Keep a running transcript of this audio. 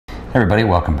Hey everybody,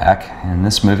 welcome back. In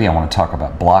this movie I want to talk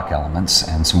about block elements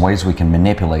and some ways we can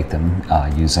manipulate them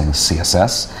using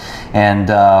CSS. And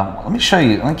let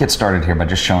me get started here by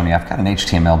just showing you, I've got an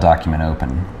HTML document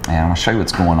open and I'm going to show you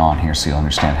what's going on here so you'll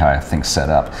understand how I have things set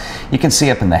up. You can see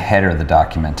up in the header of the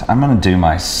document, I'm going to do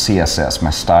my CSS, my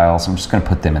styles, I'm just going to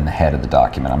put them in the head of the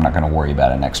document. I'm not going to worry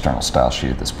about an external style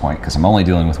sheet at this point because I'm only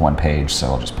dealing with one page, so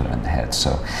I'll just put them in the head.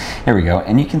 So here we go,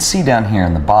 and you can see down here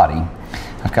in the body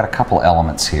I've got a couple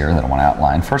elements here that I want to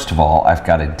outline. First of all, I've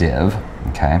got a div,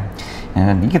 okay?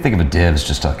 And you can think of a div as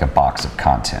just like a box of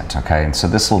content, okay? And so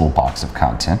this little box of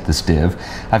content, this div,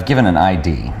 I've given an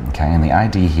ID, okay? And the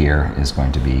ID here is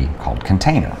going to be called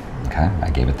container, okay? I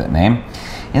gave it that name.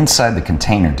 Inside the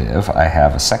container div, I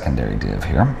have a secondary div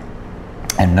here.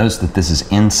 And notice that this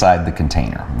is inside the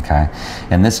container, okay?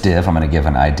 And this div, I'm going to give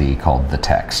an ID called the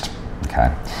text,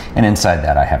 okay? And inside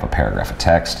that, I have a paragraph of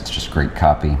text. It's just Greek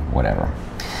copy, whatever.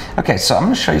 Okay, so I'm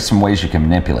going to show you some ways you can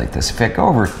manipulate this. If I go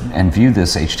over and view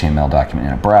this HTML document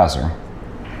in a browser,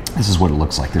 this is what it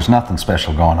looks like. There's nothing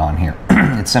special going on here.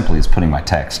 It simply is putting my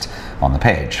text on the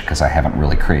page because I haven't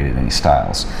really created any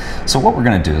styles. So what we're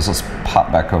going to do is let's pop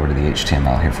back over to the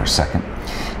HTML here for a second.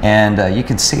 And you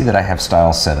can see that I have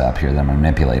styles set up here that I'm going to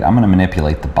manipulate. I'm going to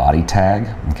manipulate the body tag,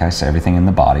 okay, so everything in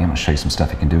the body. I'm going to show you some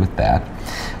stuff you can do with that.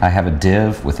 I have a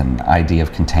div with an ID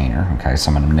of container, okay, so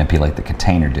I'm going to manipulate the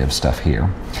container div stuff here.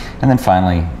 And then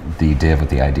finally, the div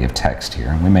with the ID of text here.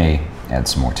 And we may add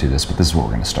some more to this, but this is what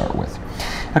we're going to start with.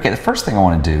 Okay, the first thing I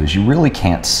want to do is you really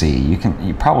can't see.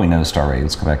 You probably noticed already,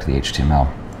 let's go back to the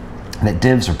HTML, that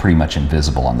divs are pretty much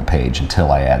invisible on the page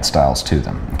until I add styles to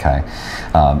them, okay?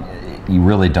 You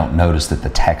really don't notice that the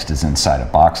text is inside a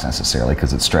box necessarily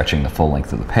because it's stretching the full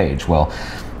length of the page. Well,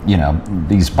 you know,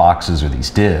 these boxes or these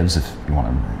divs, if you want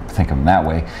to think of them that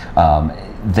way,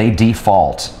 they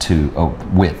default to a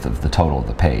width of the total of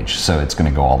the page. So it's going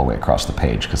to go all the way across the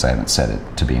page because I haven't set it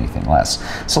to be anything less.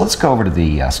 So let's go over to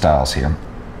the styles here.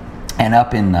 And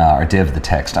up in our div, the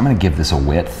text, I'm going to give this a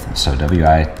width. So width. I'm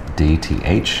going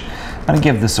to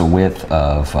give this a width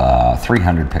of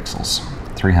 300 pixels.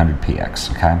 300 px,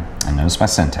 okay? And notice my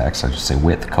syntax, I just say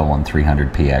width colon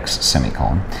 300 px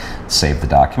semicolon. Save the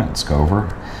document, let's go over,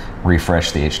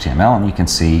 refresh the HTML, and you can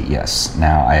see, yes,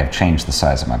 now I have changed the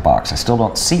size of my box. I still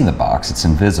don't see the box, it's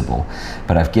invisible,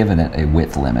 but I've given it a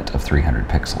width limit of 300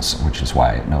 pixels, which is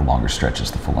why it no longer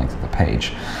stretches the full length of the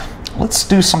page. Let's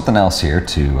do something else here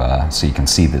to so you can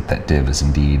see that that div is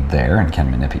indeed there and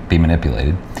can be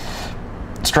manipulated.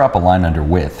 Let's drop a line under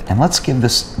width, and let's give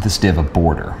this div a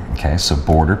border. Okay, so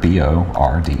border,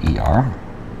 B-O-R-D-E-R.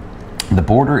 The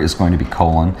border is going to be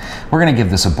colon. We're going to give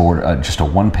this a border, just a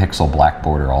 1 pixel black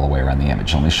border all the way around the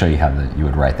image. Let me show you how you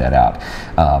would write that out.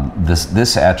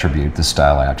 This attribute, this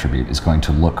style attribute, is going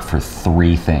to look for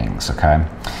 3 things, okay?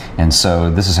 And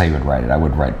so this is how you would write it. I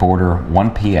would write border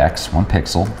 1px, 1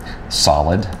 pixel,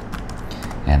 solid,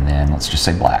 and then let's just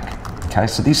say black. Okay,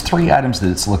 so these 3 items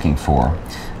that it's looking for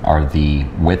are the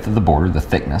width of the border, the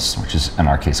thickness, which is in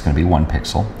our case going to be 1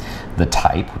 pixel, the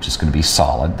type, which is going to be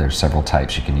solid, there's several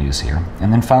types you can use here,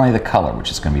 and then finally the color,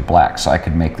 which is going to be black. So I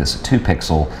could make this a 2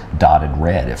 pixel dotted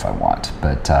red if I want,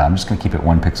 but I'm just going to keep it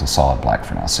 1 pixel solid black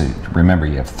for now. So remember,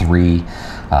 you have three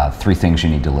things you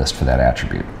need to list for that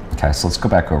attribute. Okay, so let's go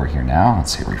back over here now,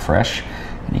 let's hit refresh.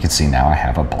 And you can see now I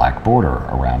have a black border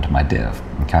around my div,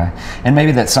 okay? And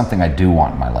maybe that's something I do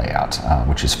want in my layout,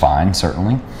 which is fine,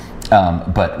 certainly.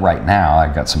 But right now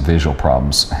I've got some visual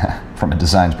problems from a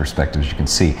design perspective. As you can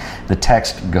see, the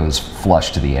text goes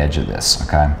flush to the edge of this,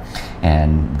 okay?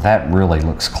 And that really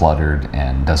looks cluttered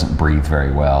and doesn't breathe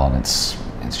very well, and it's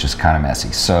just kind of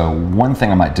messy. So one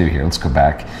thing I might do here, let's go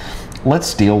back.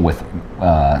 Let's deal with,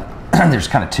 there's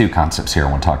kind of 2 concepts here I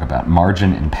want to talk about,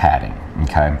 margin and padding,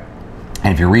 okay?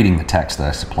 And if you're reading the text that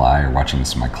I supply or watching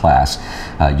this in my class,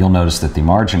 you'll notice that the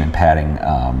margin and padding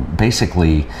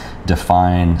basically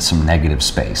define some negative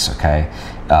space, okay?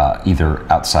 Either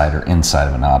outside or inside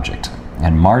of an object.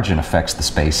 And margin affects the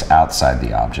space outside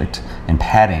the object, and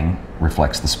padding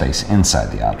reflects the space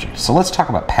inside the object. So let's talk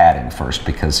about padding first,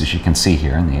 because as you can see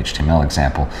here in the HTML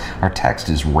example, our text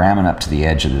is ramming up to the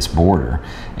edge of this border,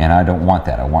 and I don't want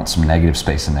that. I want some negative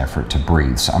space in there for it to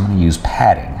breathe. So I'm going to use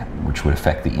padding, which would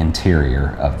affect the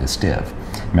interior of this div.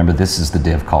 Remember, this is the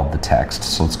div called the text,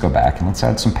 so let's go back and let's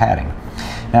add some padding.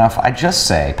 Now, if I just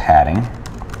say padding,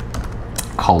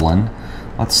 colon,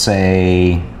 let's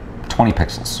say 20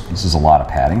 pixels. This is a lot of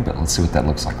padding, but let's see what that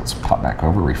looks like. Let's pop back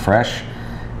over, refresh,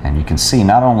 and you can see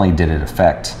not only did it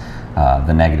affect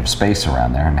the negative space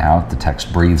around there. Now the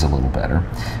text breathes a little better,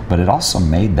 but it also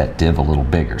made that div a little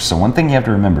bigger. So one thing you have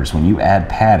to remember is when you add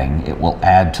padding, it will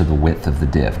add to the width of the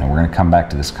div. Now we're going to come back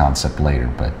to this concept later,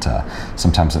 but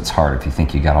sometimes it's hard if you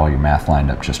think you got all your math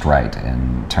lined up just right,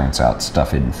 and it turns out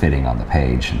stuff isn't fitting on the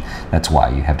page, and that's why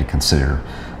you have to consider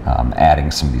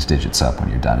adding some of these digits up when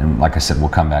you're done. And like I said, we'll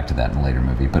come back to that in a later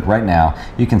movie. But right now,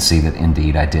 you can see that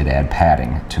indeed I did add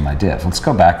padding to my div. Let's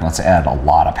go back and let's add a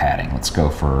lot of padding. Let's go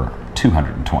for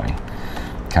 220.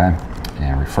 Okay,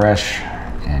 and refresh.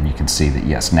 And you can see that,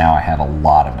 yes, now I have a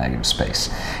lot of negative space.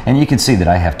 And you can see that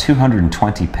I have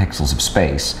 220 pixels of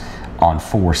space on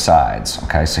 4 sides.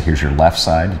 Okay, so here's your left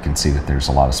side. You can see that there's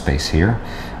a lot of space here.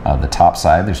 The top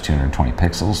side, there's 220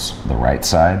 pixels. The right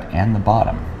side and the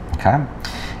bottom. Okay.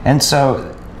 And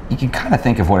so you can kind of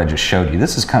think of what I just showed you.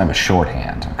 This is kind of a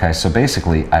shorthand, okay? So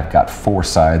basically, I've got 4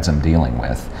 sides I'm dealing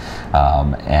with,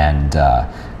 and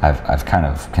I've kind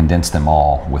of condensed them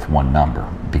all with one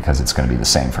number because it's going to be the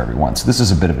same for everyone. So this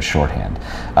is a bit of a shorthand.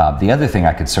 The other thing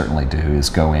I could certainly do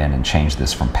is go in and change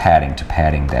this from padding to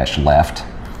padding-left,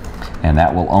 and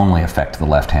that will only affect the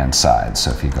left-hand side.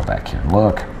 So if you go back here and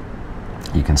look,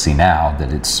 you can see now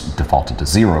that it's defaulted to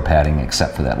 0 padding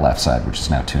except for that left side, which is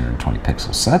now 220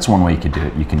 pixels. So that's one way you could do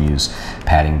it. You can use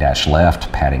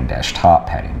padding-left, padding-top,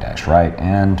 padding-right,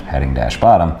 and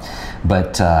padding-bottom.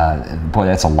 But boy,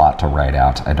 that's a lot to write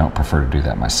out. I don't prefer to do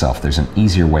that myself. There's an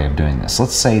easier way of doing this.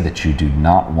 Let's say that you do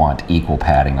not want equal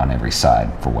padding on every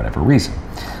side for whatever reason.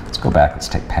 Let's go back. Let's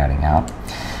take padding out.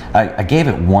 I gave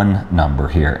it one number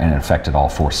here and it affected all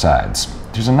 4 sides.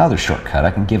 There's another shortcut.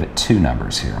 I can give it 2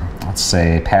 numbers here. Let's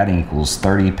say padding equals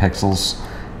 30 pixels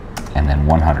and then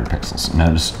 100 pixels.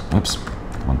 Notice, whoops,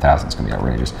 1000 is going to be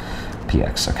outrageous.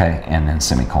 PX, okay, and then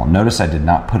semicolon. Notice I did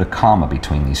not put a comma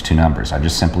between these 2 numbers. I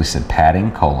just simply said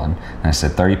padding, colon, and I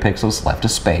said 30 pixels, left a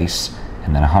space,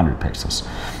 and then 100 pixels.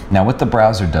 Now what the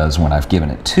browser does when I've given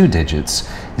it 2 digits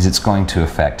is it's going to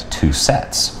affect 2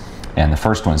 sets. And the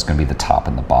first one is going to be the top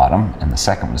and the bottom, and the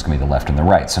second one is going to be the left and the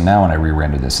right. So now when I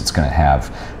re-render this, it's going to have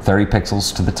 30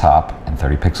 pixels to the top and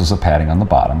 30 pixels of padding on the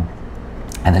bottom,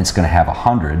 and then it's going to have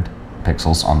 100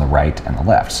 pixels on the right and the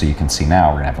left. So you can see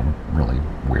now we're going to have a really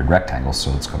weird rectangle. So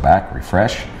let's go back,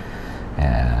 refresh,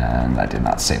 and I did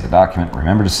not save the document.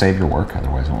 Remember to save your work,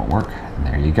 otherwise it won't work. And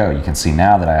there you go. You can see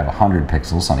now that I have 100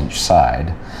 pixels on each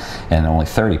side and only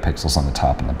 30 pixels on the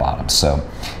top and the bottom. So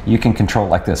you can control it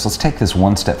like this. Let's take this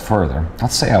one step further.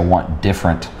 Let's say I want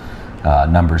different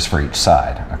numbers for each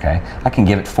side, okay? I can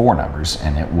give it 4 numbers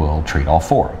and it will treat all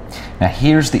 4. Now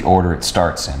here's the order it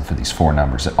starts in for these 4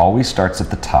 numbers. It always starts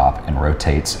at the top and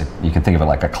rotates. You can think of it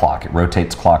like a clock. It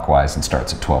rotates clockwise and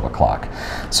starts at 12 o'clock.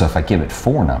 So if I give it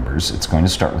 4 numbers, it's going to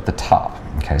start with the top.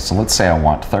 Okay, so let's say I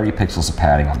want 30 pixels of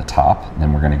padding on the top, and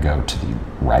then we're going to go to the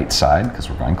right side because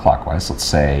we're going clockwise. Let's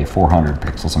say 400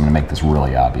 pixels. I'm going to make this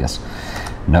really obvious.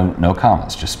 No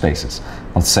commas, just spaces.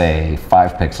 Let's say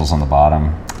 5 pixels on the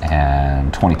bottom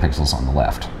and 20 pixels on the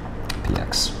left.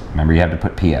 PX. Remember, you have to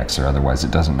put PX or otherwise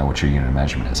it doesn't know what your unit of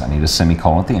measurement is. I need a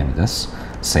semicolon at the end of this.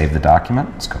 Save the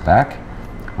document. Let's go back,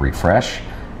 refresh,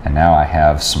 and now I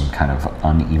have some kind of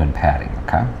uneven padding,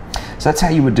 okay? So that's how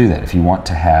you would do that if you want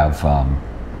to have,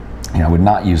 I would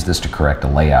not use this to correct a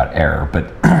layout error,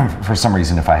 but for some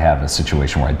reason if I have a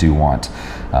situation where I do want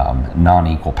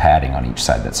non-equal padding on each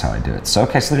side, that's how I do it. So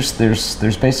okay, so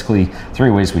there's basically 3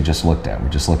 ways we just looked at. We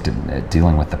just looked at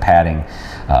dealing with the padding,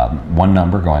 one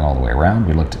number going all the way around.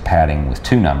 We looked at padding with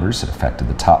 2 numbers. It affected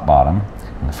the top, bottom,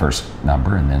 in the first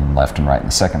number, and then left and right in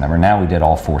the second number. Now we did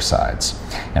all 4 sides.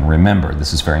 And remember,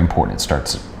 this is very important. It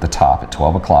starts at the top at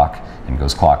 12 o'clock and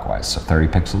goes clockwise. So 30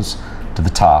 pixels to the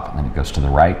top, and then it goes to the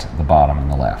right, the bottom, and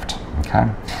the left.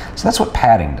 Okay, so that's what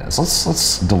padding does.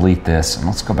 Let's delete this and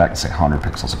let's go back and say 100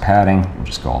 pixels of padding. We'll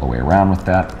just go all the way around with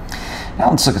that. Now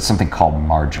let's look at something called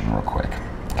margin real quick.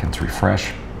 Okay, let's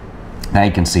refresh. Now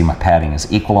you can see my padding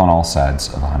is equal on all sides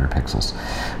of 100 pixels,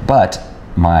 but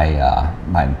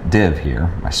my div here,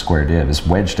 my square div, is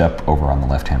wedged up over on the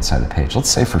left-hand side of the page. Let's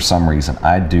say for some reason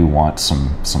I do want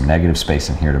some negative space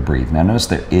in here to breathe. Now notice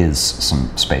there is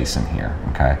some space in here,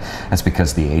 okay? That's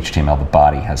because the HTML, the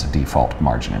body, has a default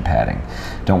margin and padding.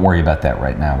 Don't worry about that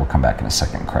right now. We'll come back in a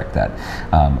second and correct that.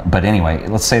 But anyway,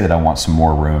 let's say that I want some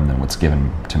more room than what's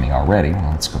given to me already.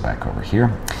 Well, let's go back over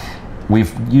here.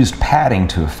 We've used padding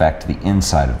to affect the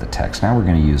inside of the text. Now we're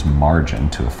going to use margin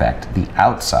to affect the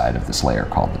outside of this layer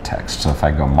called the text. So if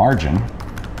I go margin,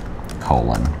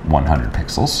 colon, 100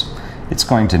 pixels, it's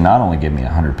going to not only give me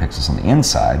 100 pixels on the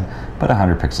inside, but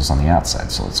 100 pixels on the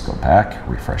outside. So let's go back,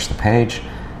 refresh the page,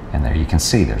 And there you can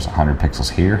see there's 100 pixels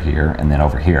here, here, and then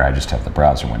over here I just have the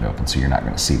browser window open, so you're not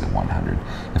going to see the 100.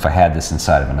 If I had this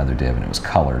inside of another div and it was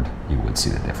colored, you would see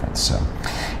the difference. So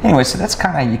anyway, so that's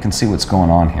kind of, you can see what's going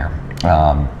on here.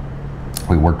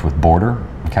 We worked with border,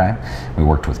 okay? We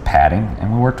worked with padding,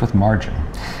 and we worked with margin.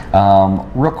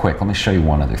 Real quick, let me show you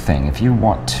one other thing. If you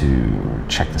want to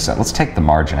check this out, let's take the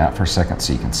margin out for a second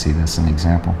so you can see this in the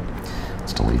example.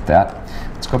 Let's delete that.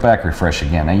 Let's go back, refresh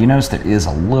again. Now you notice there is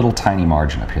a little tiny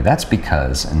margin up here. That's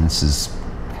because, and this is,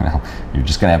 well, you're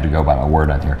just gonna have to go by my word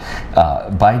on here.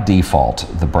 By default,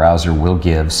 the browser will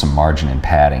give some margin and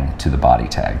padding to the body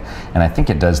tag. And I think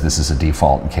it does this as a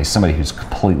default in case somebody who's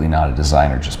completely not a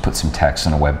designer just puts some text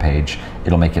on a web page.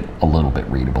 It'll make it a little bit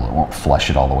readable. It won't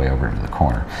flush it all the way over into the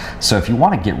corner. So if you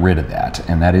want to get rid of that,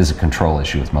 and that is a control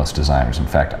issue with most designers. In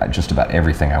fact, just about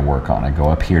everything I work on, I go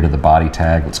up here to the body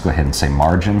tag. Let's go ahead and say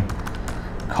margin,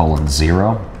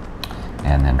 :0,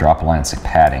 and then drop a line and say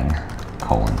padding,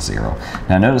 :0.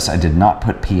 Now notice I did not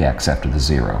put px after the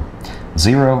 0.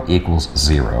 0 equals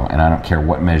 0, and I don't care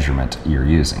what measurement you're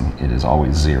using, it is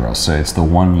always 0. So it's the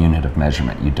one unit of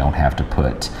measurement. You don't have to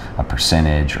put a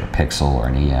percentage or a pixel or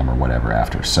an EM or whatever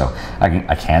after. So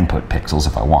I can put pixels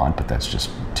if I want, but that's just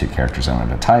 2 characters I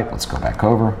wanted to type. Let's go back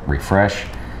over, refresh.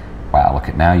 Wow, look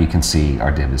at now you can see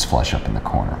our div is flush up in the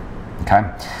corner. Okay,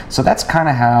 so that's kind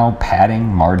of how padding,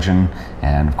 margin,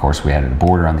 and of course we added a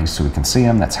border on these so we can see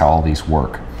them. That's how all these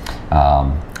work.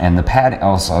 And the padding,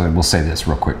 also I will say this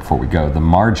real quick before we go, the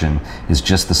margin is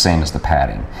just the same as the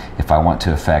padding. If I want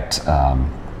to affect,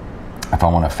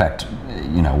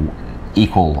 you know,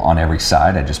 equal on every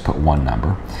side, I just put 1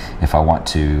 number. If I want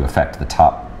to affect the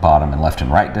top, bottom, and left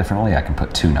and right differently, I can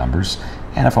put 2 numbers.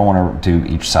 And if I want to do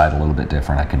each side a little bit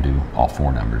different, I can do all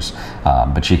 4 numbers.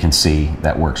 But you can see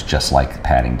that works just like the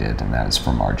padding did, and that is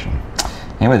for margin.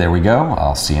 Anyway, there we go.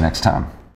 I'll see you next time.